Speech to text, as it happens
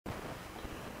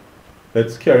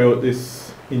Let's carry out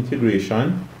this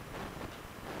integration.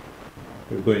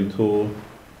 We're going to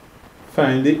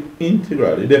find the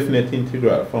integral, the definite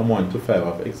integral from 1 to 5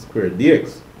 of x squared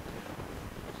dx.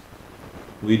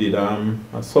 We did a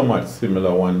somewhat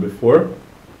similar one before.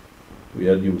 We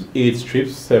had used 8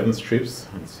 strips, 7 strips,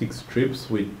 and 6 strips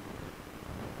with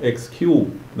x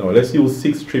cubed. Now let's use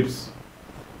 6 strips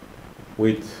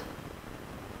with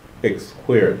x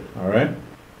squared, alright?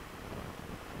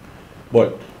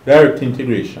 But direct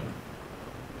integration.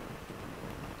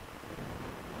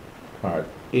 Part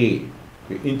A.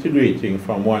 We're integrating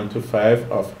from 1 to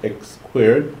 5 of x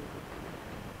squared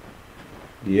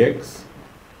dx.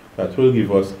 That will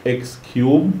give us x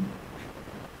cubed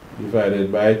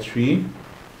divided by 3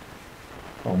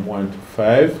 from 1 to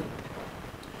 5.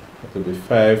 That will be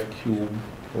 5 cubed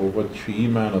over 3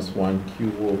 minus 1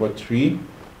 cubed over 3.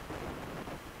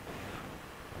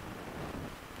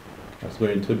 That's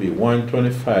going to be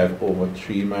 125 over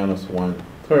 3 minus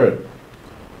 1/3.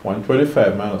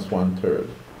 125 minus 1/3.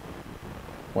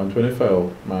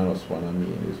 125 minus 1,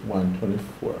 is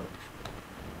 124.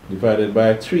 Divided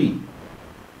by 3.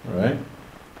 Alright?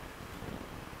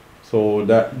 So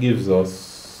that gives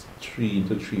us 3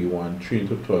 into 3, 1. 3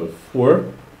 into 12, 4.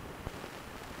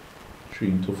 3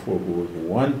 into 4 goes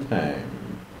 1 time.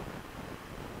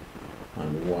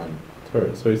 And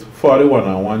 1/3. So it's 41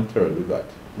 and 1/3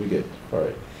 we get for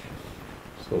it.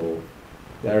 So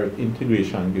direct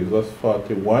integration gives us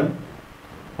 41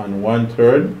 and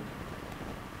 1/3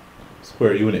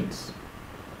 square units.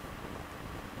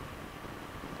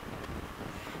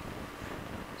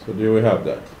 So there we have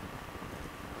that.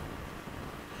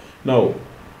 Now,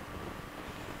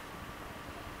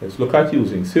 let's look at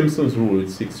using Simpson's rule with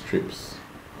 6 strips.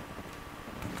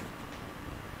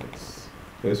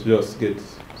 Let's just get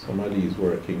some of these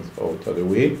workings out of the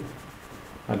way,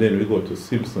 and then we go to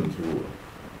Simpson's rule.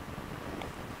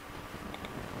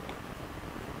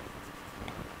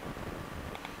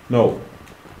 Now,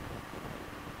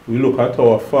 we look at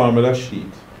our formula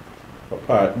sheet for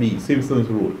part B, Simpson's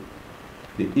rule.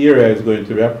 The area is going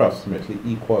to be approximately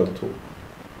equal to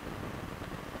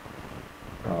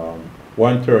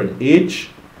 1/3 h,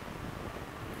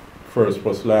 first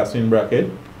plus last in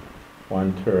bracket,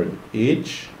 1/3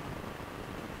 h,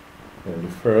 then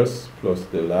the first plus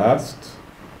the last,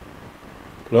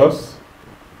 plus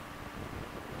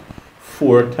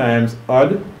 4 times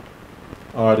odd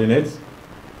ordinates,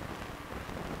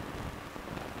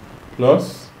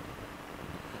 plus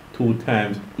 2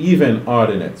 times even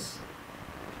ordinates.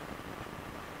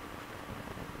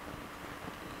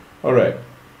 Alright,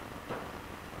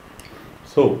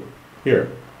 so here,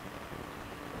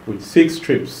 with 6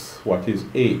 strips, what is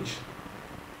h?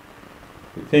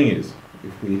 The thing is,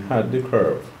 if we had the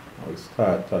curve, we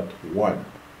start at 1,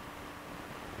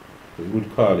 we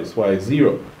would call this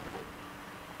y0,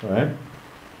 right?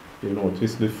 You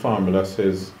notice the formula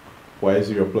says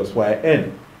y0 plus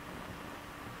yn.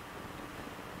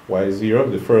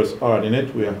 y0, the first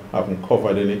ordinate, we haven't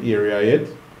covered any area yet.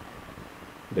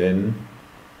 Then,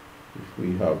 if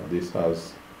we have this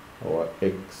as our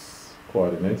x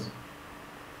coordinates,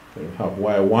 then we have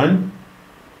y1,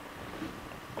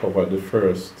 cover the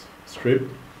first strip.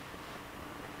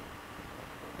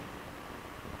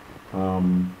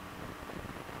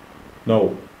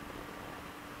 Now,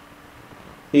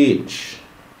 h,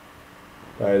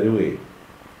 by the way,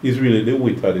 is really the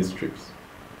width of the strips.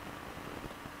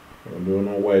 I don't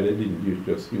know why they didn't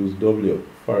just use W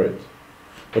for it.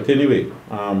 But anyway,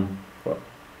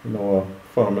 in our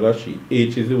formula sheet,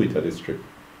 h is the width of the strip.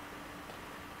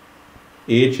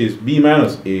 H is b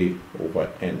minus a over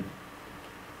n.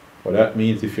 Well, that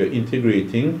means if you're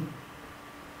integrating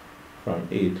from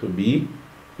a to b,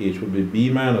 h will be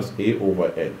b minus a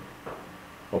over n.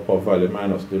 Upper value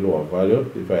minus the lower value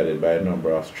divided by the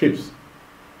number of strips.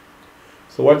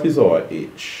 So what is our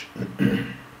h?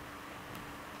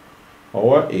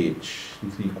 Our h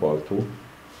is equal to,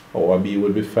 our b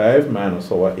will be 5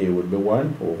 minus our a will be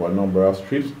 1 over number of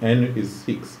strips, n is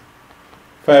 6.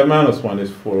 5 minus 1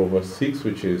 is 4 over 6,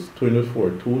 which is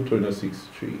 24, 2, 26,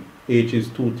 3. H is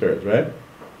 2/3, right?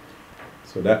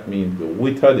 So that means the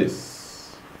width of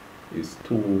this is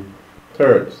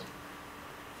 2/3.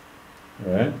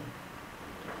 Alright?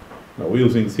 Now we're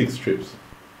using 6 strips.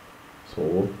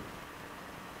 So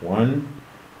 1,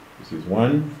 this is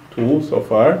 1, 2 so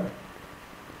far.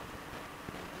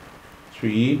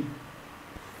 3,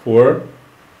 4,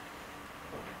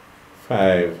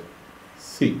 5,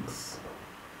 6.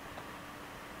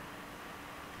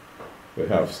 We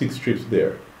have 6 strips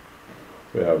there.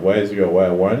 We have y0,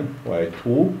 y1,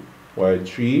 y2,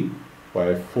 y3,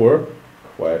 y4,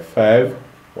 y5,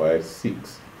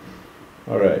 y6.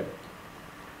 Alright,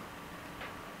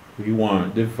 we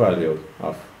want the value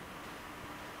of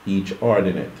each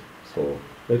ordinate. So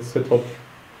let's set up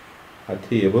a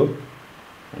table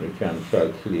and we can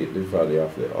calculate the value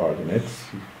of the ordinates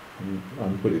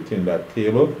and put it in that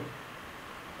table.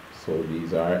 So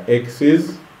these are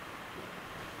x's.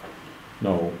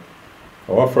 Now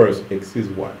our first x is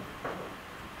 1.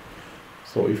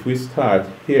 So if we start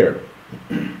here,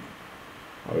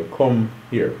 I will come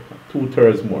here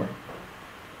 2/3 more.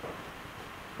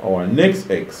 Our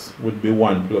next x would be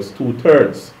 1 plus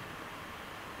 2/3.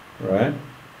 Right?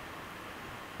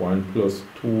 1 plus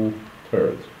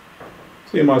 2/3.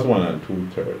 Same as 1 and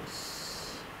 2/3.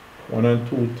 1 and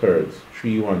 2/3.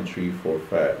 3, 1, 3, 4,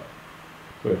 5.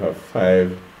 So we have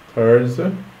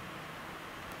 5/3.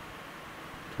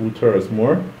 2/3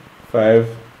 more.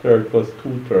 5/3 plus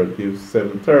 2/3 gives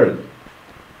 7/3.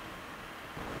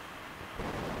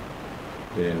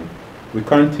 Then we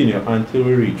continue until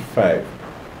we reach 5.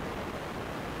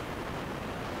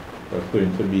 That's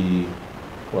going to be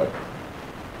what?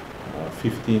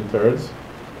 15/3.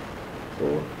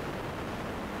 So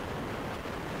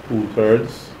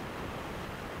 2/3.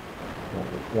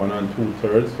 1 and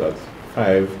 2/3. That's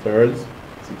 5/3.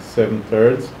 6,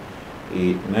 7/3.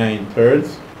 8,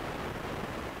 9/3.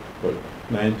 But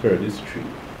 9/3 is 3.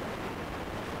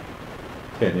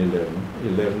 10, 11.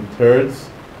 11/3.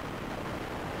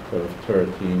 12,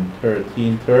 13.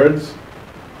 13/3.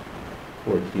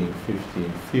 14,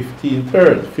 15.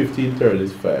 15/3. 15/3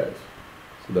 is 5.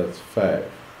 So that's 5.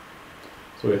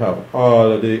 So we have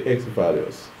all of the x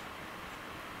values.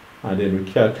 And then we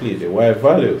calculate the y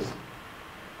values.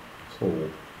 So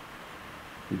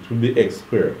it will be x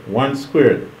squared. 1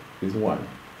 squared is 1.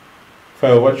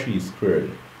 5/3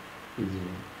 squared is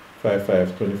 5,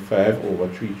 5, 25 over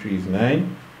 3, 3 is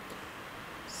 9.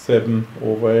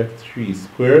 7/3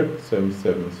 squared, 7,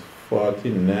 7 is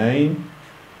 49.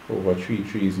 Over 3,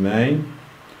 3 is 9.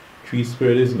 3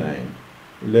 squared is 9.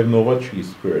 11/3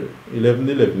 squared.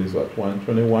 11 is what?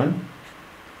 121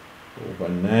 over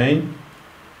 9.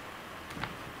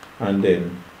 And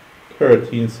then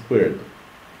 13 squared.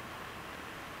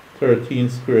 13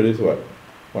 squared is what?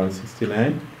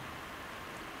 169.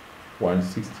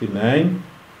 169.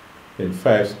 Then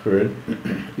 5 squared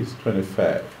is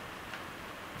 25.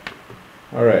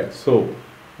 Alright, so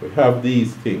we have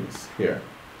these things here.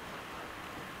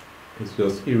 Let's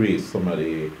just erase some of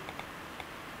the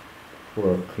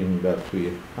working that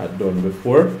we had done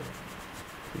before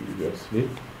previously.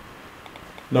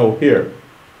 Now here,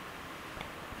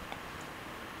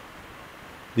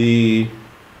 the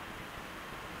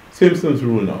Simpson's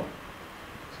rule now.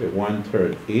 Say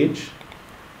 1/3 h.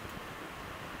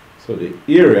 So the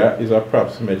area is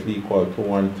approximately equal to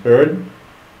 1/3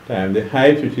 times the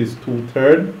height, which is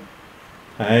 2/3,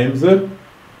 times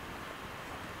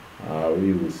we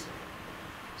use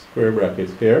square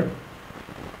brackets here.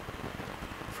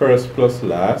 First plus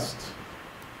last.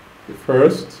 The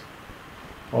first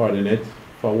ordinate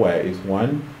for y is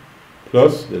 1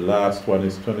 plus the last one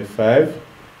is 25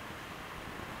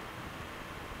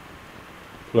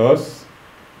 plus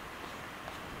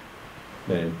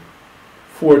then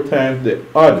 4 times the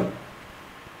odd.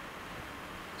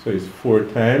 So it's 4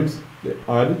 times the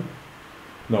odd.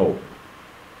 Now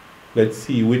let's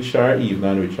see which are even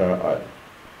and which are odd.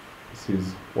 This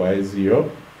is y0,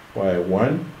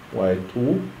 y1,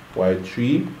 y2,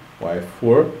 y3,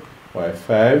 y4,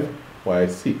 y5,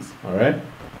 y6. Alright?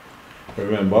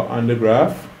 Remember on the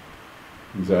graph,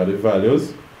 these are the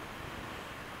values.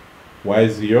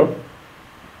 y0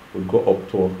 will go up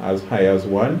to as high as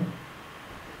 1.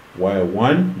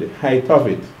 y1, the height of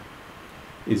it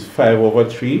is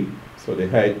 5/3. So the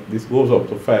height, this goes up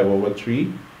to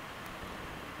 5/3.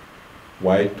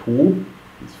 y2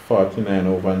 is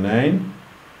 49/9.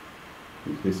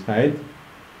 Is this height.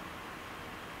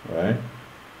 Right?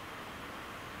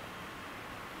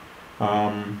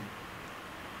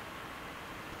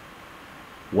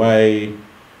 y3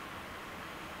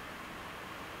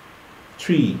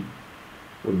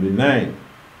 would be 9.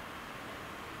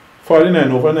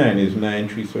 49/9 is 9,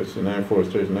 3, so it's 9, 4,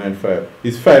 39, 5.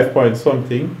 It's 5 point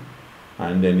something.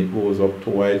 And then it goes up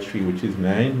to y3, which is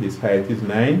 9. This height is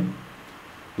 9.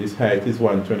 This height is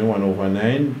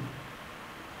 121/9.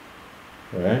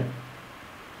 Right?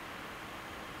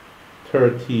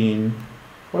 13.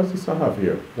 What's this I have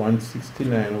here?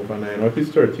 169/9. What is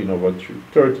 13/3?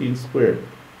 13 squared.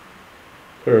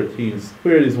 13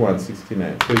 squared is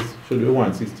 169. So it should be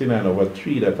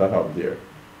 169/3 that I have there.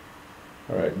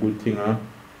 Alright, good thing I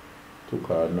took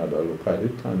another look at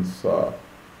it and saw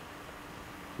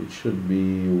it should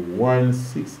be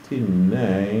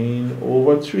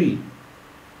 169/3.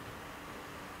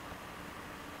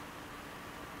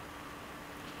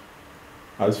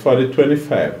 As for the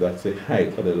 25, that's the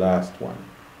height of the last one.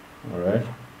 Alright?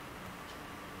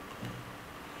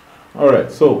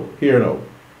 Alright, so here now.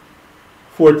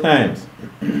 4 times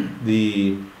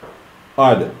the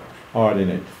odd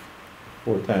ordinate.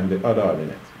 4 times the odd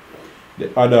ordinate.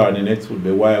 The odd ordinates would be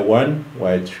y1,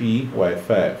 y3,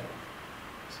 y5.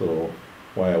 So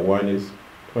y1 is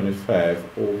 25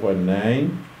 over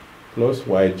 9 plus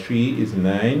y3 is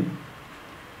 9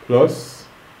 plus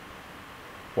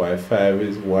y5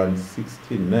 is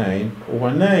 169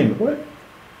 over 9. What?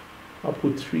 I'll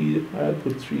put 3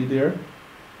 there.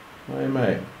 Why am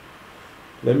I?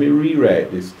 Let me rewrite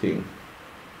this thing.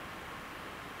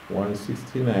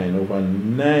 169 over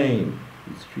 9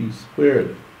 is 3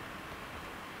 squared.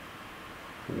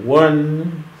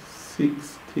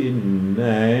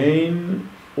 169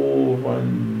 over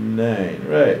 9.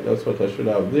 Right, that's what I should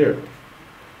have there.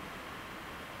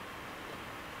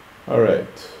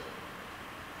 Alright.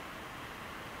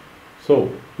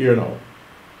 So, here now.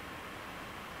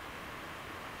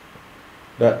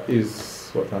 That is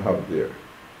what I have there.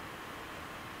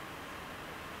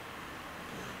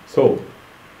 So,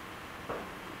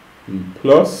 we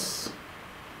plus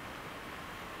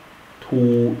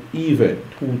 2 even,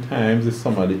 2 times the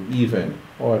sum of the even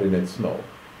ordinates now.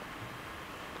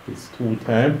 It's 2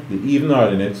 times, the even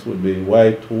ordinates would be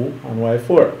y2 and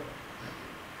y4.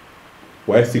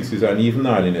 y6 is an even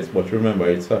ordinate, but remember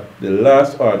it's the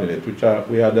last ordinate which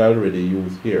we had already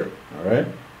used here. Alright?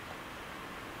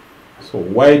 So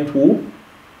y2,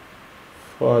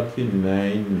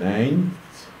 49/9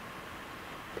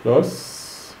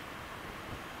 plus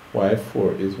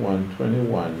y4 is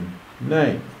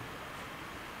 121/9.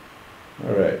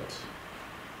 Alright.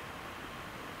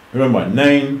 Remember,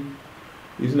 9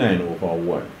 is 9 over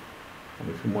 1. And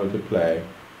if you multiply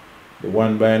the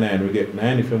 1 by 9, we get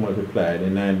 9. If you multiply the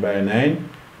 9 by 9,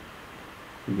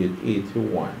 we get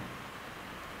 81.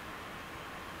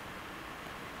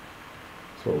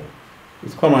 So,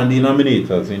 it's common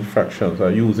denominators in fractions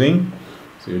are using.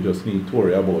 So you just need to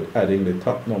worry about adding the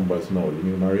top numbers now, the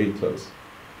numerators,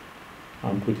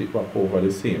 and put it back over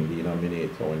the same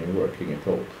denominator when you're working it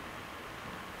out.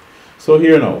 So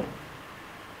here now,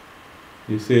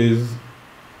 this is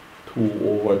 2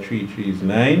 over 3 is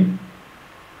 9,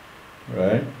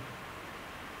 right?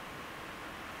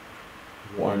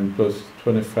 1 plus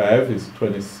 25 is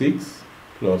 26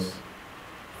 plus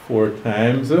 4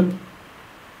 times, and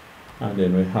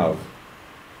then we have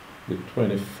the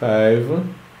 25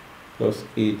 plus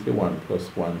 81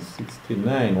 plus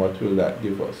 169. What will that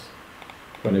give us?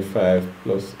 25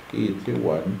 plus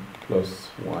 81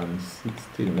 plus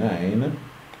 169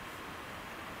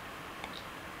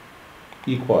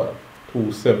 equal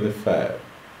 275.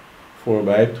 4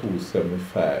 by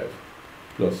 275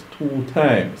 plus 2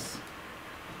 times,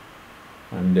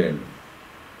 and then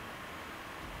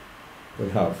we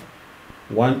have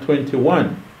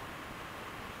 121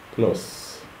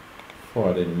 plus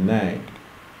 49.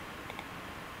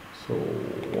 So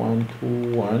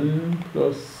 121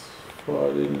 plus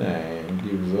 49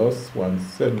 gives us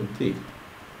 170.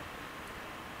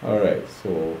 Alright,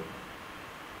 so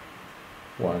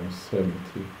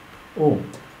 170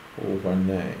 over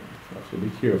 9. I have to be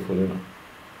careful, you know.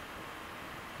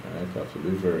 I have to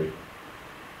be very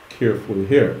careful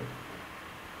here.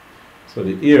 So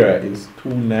the area is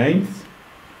 2/9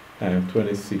 times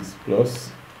 26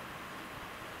 plus,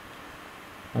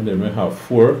 and then we have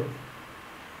 4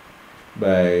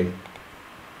 by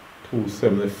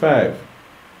 275.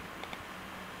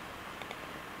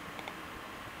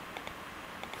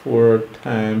 4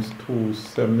 times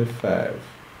 275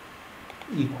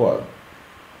 equal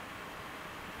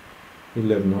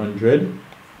 1100,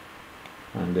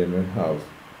 and then we have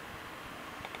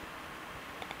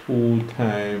 2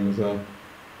 times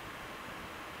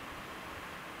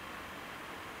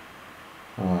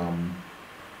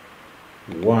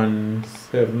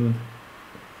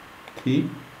 170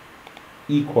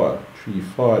 equal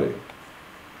 340.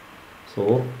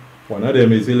 So one of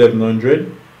them is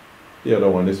 1100, the other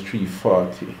one is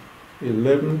 340.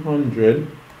 1100,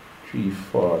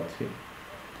 340,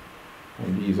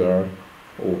 and these are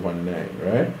over 9,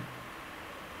 right?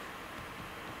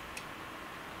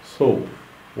 So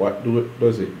what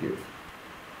does it give?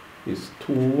 It's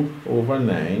 2 over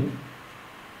 9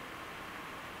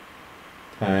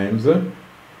 times,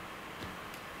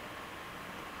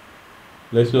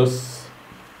 let's just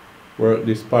work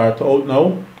this part out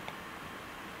now.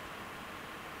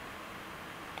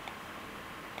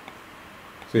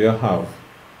 So you have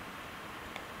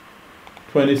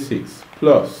 26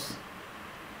 plus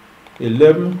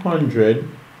 1100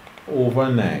 over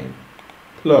 9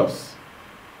 plus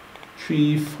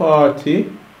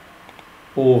 340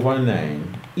 over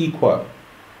 9 equal.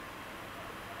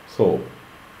 So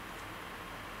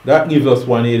that gives us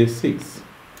 186.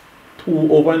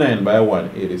 2 over 9 by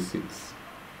 186.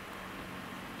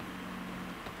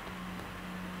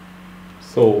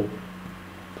 So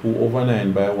 2 over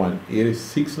 9 by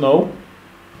 186 now.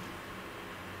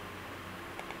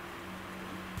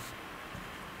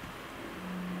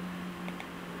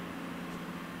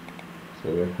 So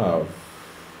we have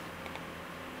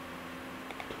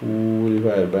 2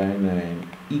 divided by 9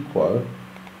 equal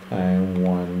times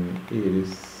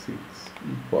 186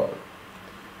 equal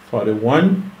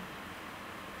 41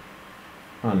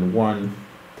 and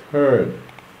 1/3.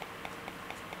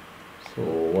 So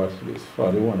what's this?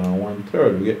 41 and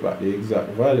 1/3. We get back the exact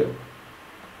value.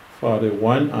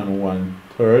 41 and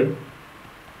 1/3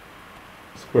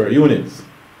 square units.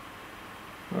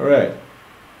 Alright.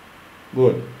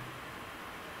 Good.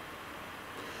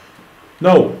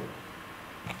 Now,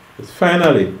 it's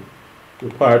finally the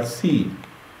part C,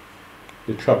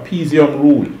 the trapezium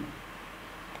rule.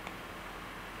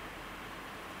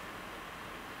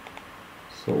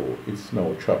 So it's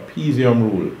now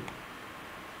trapezium rule.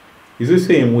 It's the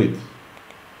same width.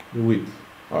 The width.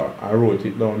 I wrote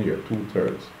it down here,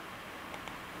 2/3.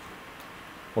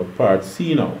 But part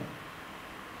C now.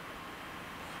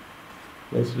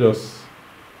 Let's just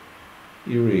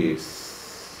erase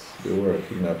the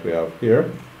working that we have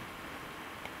here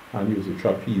and use the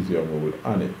trapezium rule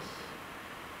on it.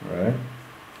 Alright?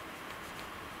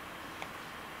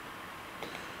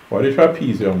 What the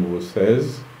trapezium rule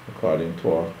says, according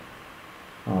to our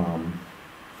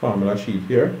formula sheet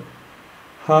here,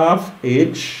 half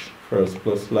h, first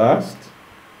plus last,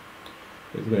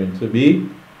 is going to be,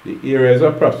 the area is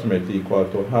approximately equal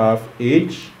to half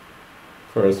h,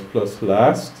 first plus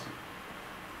last,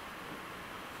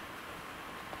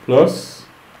 plus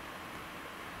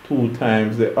 2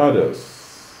 times the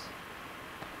others.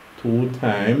 2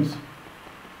 times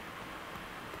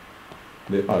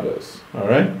the others.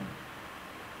 Alright?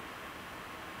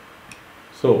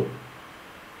 So,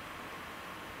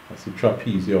 that's the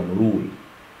trapezium rule.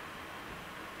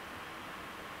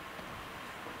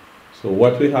 So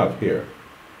what we have here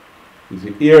is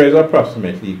the area is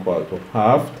approximately equal to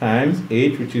half times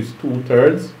h, which is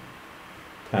 2/3,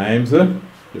 times the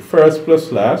first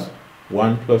plus last,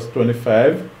 1 plus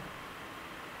 25,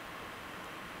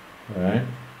 right,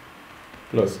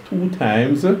 plus 2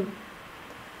 times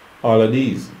all of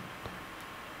these.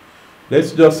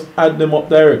 Let's just add them up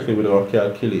directly with our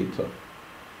calculator.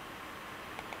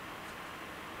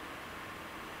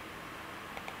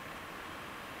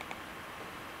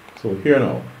 So here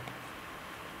now,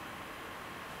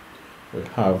 we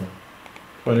have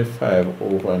 25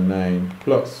 over 9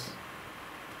 plus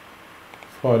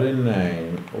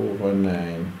 49 over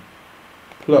 9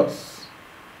 plus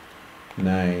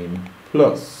 9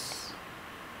 plus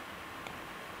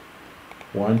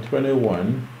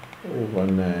 121 over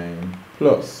 9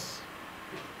 plus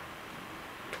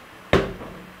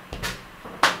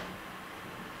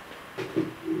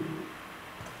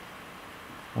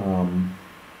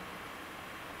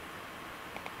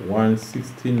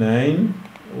 169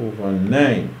 over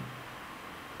 9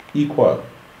 equal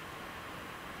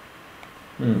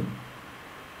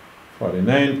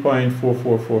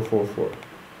 49.44444.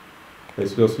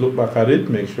 Let's just look back at it,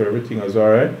 make sure everything is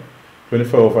alright.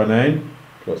 25 over 9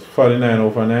 plus 49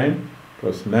 over 9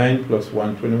 plus 9 plus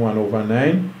 121 over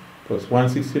 9 plus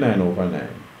 169 over 9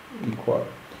 equal.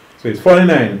 So it's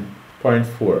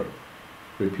 49.4.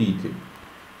 Repeating.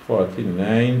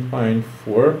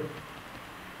 49.4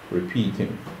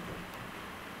 repeating.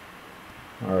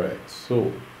 Alright,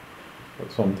 so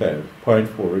but sometimes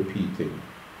 0.4 repeating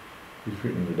is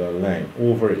written with a line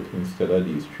over it instead of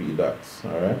these 3 dots.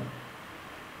 Alright.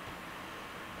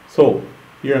 So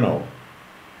here now,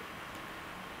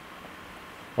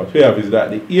 what we have is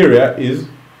that the area is,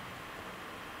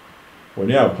 when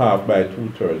you have half by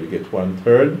 2/3, you get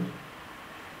 1/3,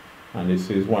 and this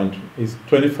is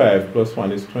 25 plus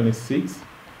 1 is 26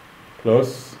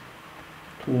 plus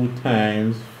 2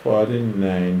 times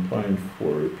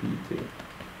 49.4 repeating.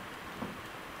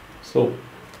 So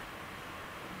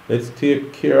let's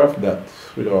take care of that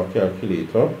with our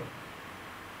calculator.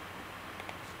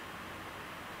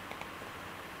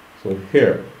 So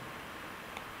here,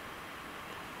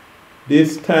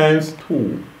 this times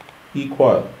 2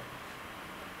 equal,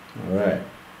 alright,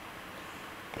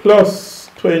 plus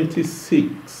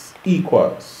 26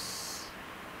 equals,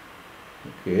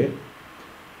 okay,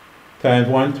 times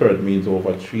 1/3 means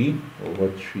over 3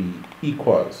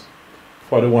 equals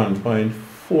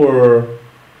 41.4,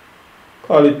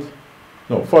 call it,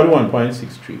 no,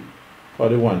 41.63,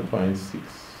 41.63.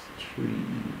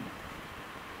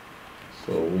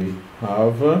 So we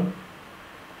have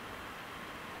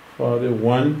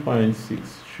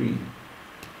 41.63.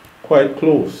 Quite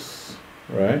close,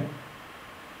 right?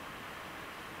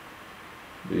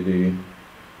 The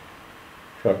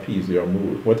trapezium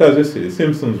rule. What does it say? The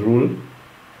Simpson's rule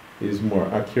is more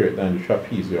accurate than the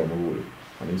trapezium rule.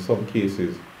 And in some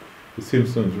cases, the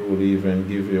Simpson's rule even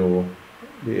give you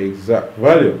the exact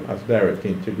value as direct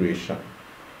integration.